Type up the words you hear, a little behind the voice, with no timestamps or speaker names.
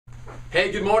Hey,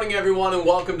 good morning everyone and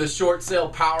welcome to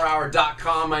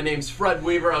ShortSalePowerHour.com. My name's Fred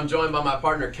Weaver. I'm joined by my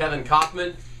partner Kevin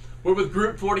Kauffman. We're with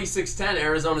Group 4610,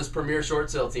 Arizona's premier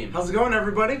short sale team. How's it going,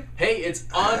 everybody? Hey, it's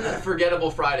Unforgettable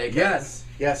Friday, Kevin.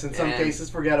 Yes, in some cases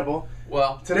forgettable.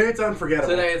 Well, today it's unforgettable.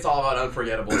 Today it's all about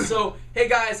unforgettable. So, hey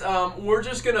guys, we're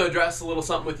just going to address a little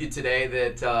something with you today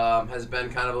that has been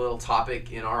kind of a little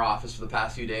topic in our office for the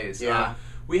past few days. Yeah.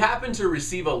 We happened to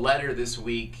receive a letter this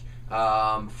week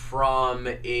from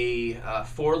a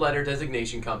four-letter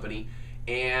designation company,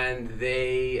 and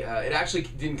it actually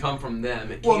didn't come from them.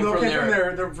 It came from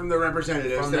their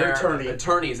representatives, from their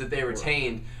attorneys that they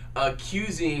retained,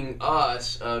 accusing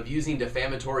us of using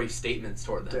defamatory statements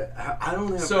toward them. I don't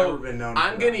think I've ever been known.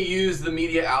 I'm going to use the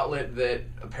media outlet that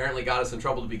apparently got us in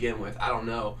trouble to begin with. I don't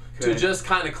know, to just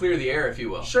kind of clear the air, if you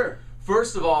will. Sure.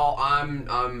 First of all,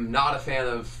 I'm not a fan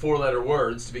of four-letter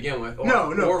words to begin with,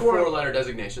 or four-letter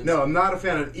designations. No, I'm not a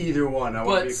fan of either one.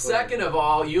 But second of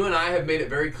all, you and I have made it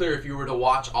very clear, if you were to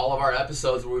watch all of our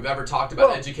episodes where we've ever talked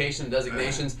about education and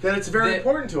designations, that it's very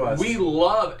important to us. We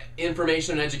love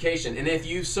information and education, and if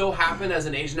you so happen as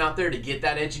an agent out there to get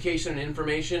that education and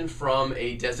information from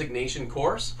a designation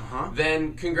course,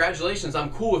 then congratulations,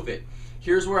 I'm cool with it.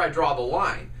 Here's where I draw the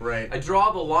line. Right. I draw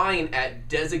the line at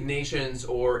designations,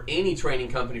 or any training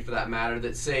company for that matter,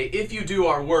 that say, if you do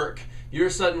our work, you're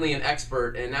suddenly an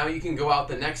expert, and now you can go out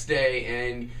the next day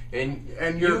and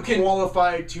you're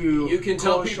qualified to. You can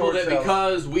tell people that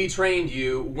because we trained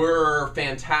you, we're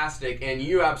fantastic, and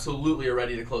you absolutely are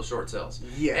ready to close short sales.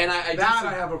 Yeah, and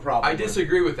I have a problem. I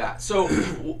disagree with that. So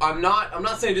I'm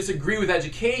not saying disagree with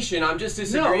education. I'm just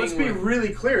disagreeing. No, let's be really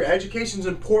clear. Education's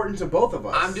important to both of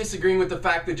us. I'm disagreeing with the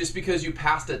fact that just because you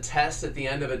passed a test at the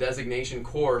end of a designation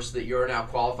course that you're now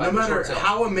qualified for short sales. No matter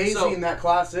how amazing that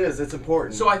class is, it's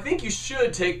important. So I think you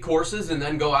should take courses and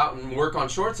then go out and work on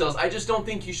short sales. I just don't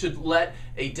think you should let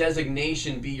a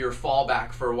designation be your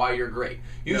fallback for why you're great.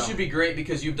 You should be great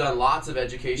because you've done lots of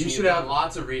education, you've done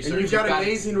lots of research, and you've got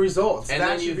amazing results. And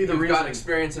then you've got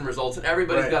experience and results, and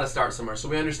everybody's got to start somewhere. So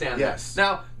we understand that.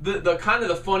 Now, the kind of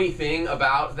the funny thing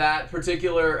about that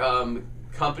particular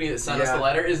company that sent us the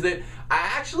letter is that I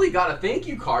actually got a thank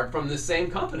you card from this same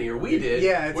company, or we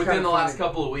did, within the last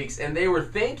couple of weeks, and they were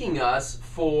thanking us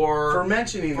for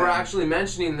actually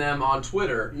mentioning them on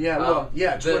Twitter. Yeah,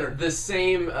 Twitter. The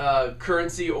same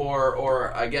currency,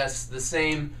 or I guess the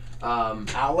same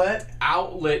outlet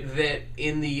that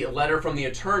in the letter from the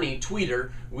attorney,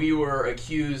 Tweeter, we were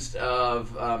accused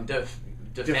of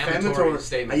defamatory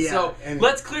statements. So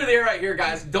let's clear the air right here,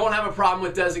 guys. Don't have a problem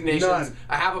with designations. None.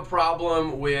 I have a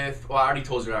problem with, well, I already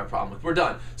told you what I have a problem with. We're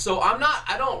done. So I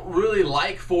don't really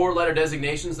like four-letter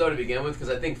designations, though, to begin with, because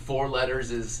I think 4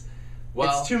 letters is,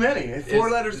 well, it's too many. 4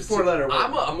 letters is 4-letter word.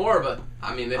 I'm more of a,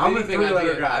 I mean, if I'm anything, a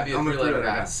 3-letter guy. I'd be a 3-letter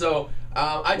guy. So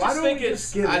I think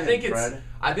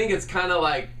it's kind of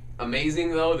like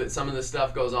amazing, though, that some of this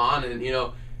stuff goes on, and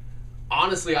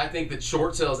honestly, I think that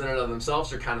short sales in and of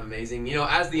themselves are kind of amazing.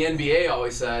 As the NBA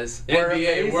always says,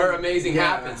 where amazing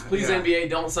happens. Please, NBA,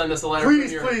 don't send us a letter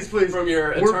from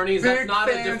your attorneys. That's not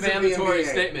a defamatory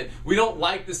statement. We don't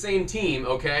like the same team,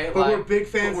 okay? But we're big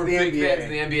fans of the NBA. We're big fans of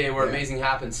the NBA where amazing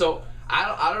happens. So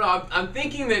I don't know. I'm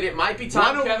thinking that it might be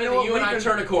time, Kevin, that you and I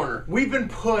turn a corner. We've been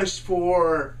pushed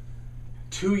for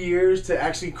 2 years to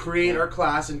actually create our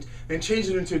class and change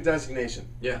it into a designation.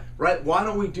 Yeah. Right? Why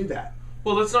don't we do that?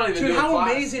 Well, let's not even do a class. How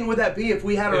amazing would that be if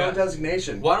we had our own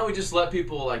designation? Why don't we just let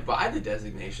people buy the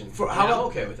designation? I'm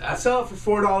okay with that. I sell it for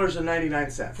 $4.99.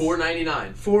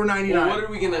 $4.99.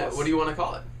 $4.99. Well, what do you want to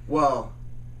call it? Well,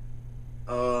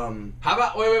 how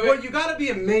about wait? Well, you got to be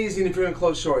amazing if you're gonna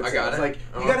close short sales. I got it.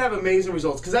 You got to have amazing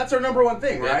results, because that's our #1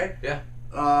 thing, right? Yeah.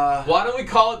 Why don't we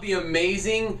call it the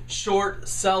Amazing Short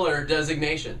Seller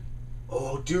Designation?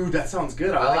 Oh, dude, that sounds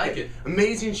good. I like it.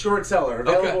 Amazing short seller,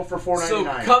 available for $4.99. So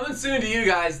coming soon to you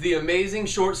guys, the Amazing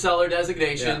Short Seller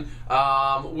Designation. Yeah.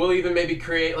 We'll even maybe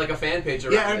create a fan page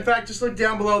around it. Yeah, in fact, just look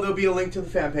down below. There'll be a link to the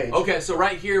fan page. Okay, so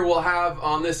right here we'll have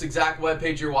on this exact web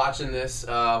page you're watching this,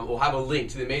 we'll have a link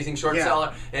to the Amazing Short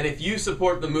Seller. And if you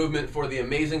support the movement for the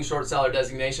Amazing Short Seller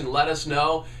Designation, let us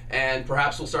know, and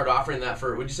perhaps we'll start offering that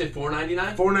for, would you say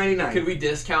 $4.99? $4.99. Could we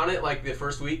discount it the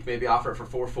first week? Maybe offer it for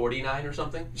 $4.49 or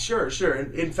something? Sure.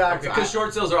 In fact, because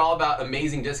short sales are all about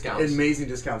amazing discounts. Amazing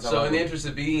discounts. So in the interest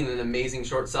of being an amazing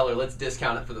short seller, let's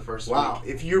discount it for the first week. Wow.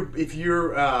 If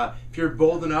you're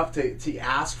bold enough to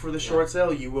ask for the short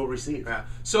sale, you will receive. Yeah.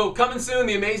 So coming soon,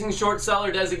 the Amazing Short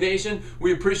Seller Designation.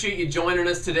 We appreciate you joining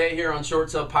us today here on Short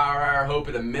Sale Power Hour. Hope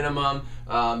at a minimum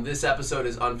this episode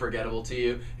is unforgettable to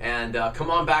you. And come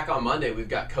on back on Monday. We've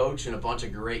got Coach and a bunch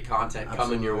of great content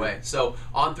coming your way. So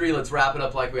on 3, let's wrap it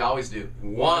up like we always do.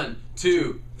 1,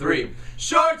 2, 3.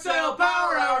 Short Sale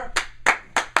Power Hour!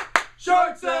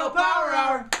 Short Sale Power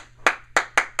Hour!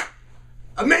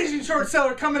 Amazing short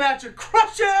seller coming at you.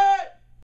 Crush it!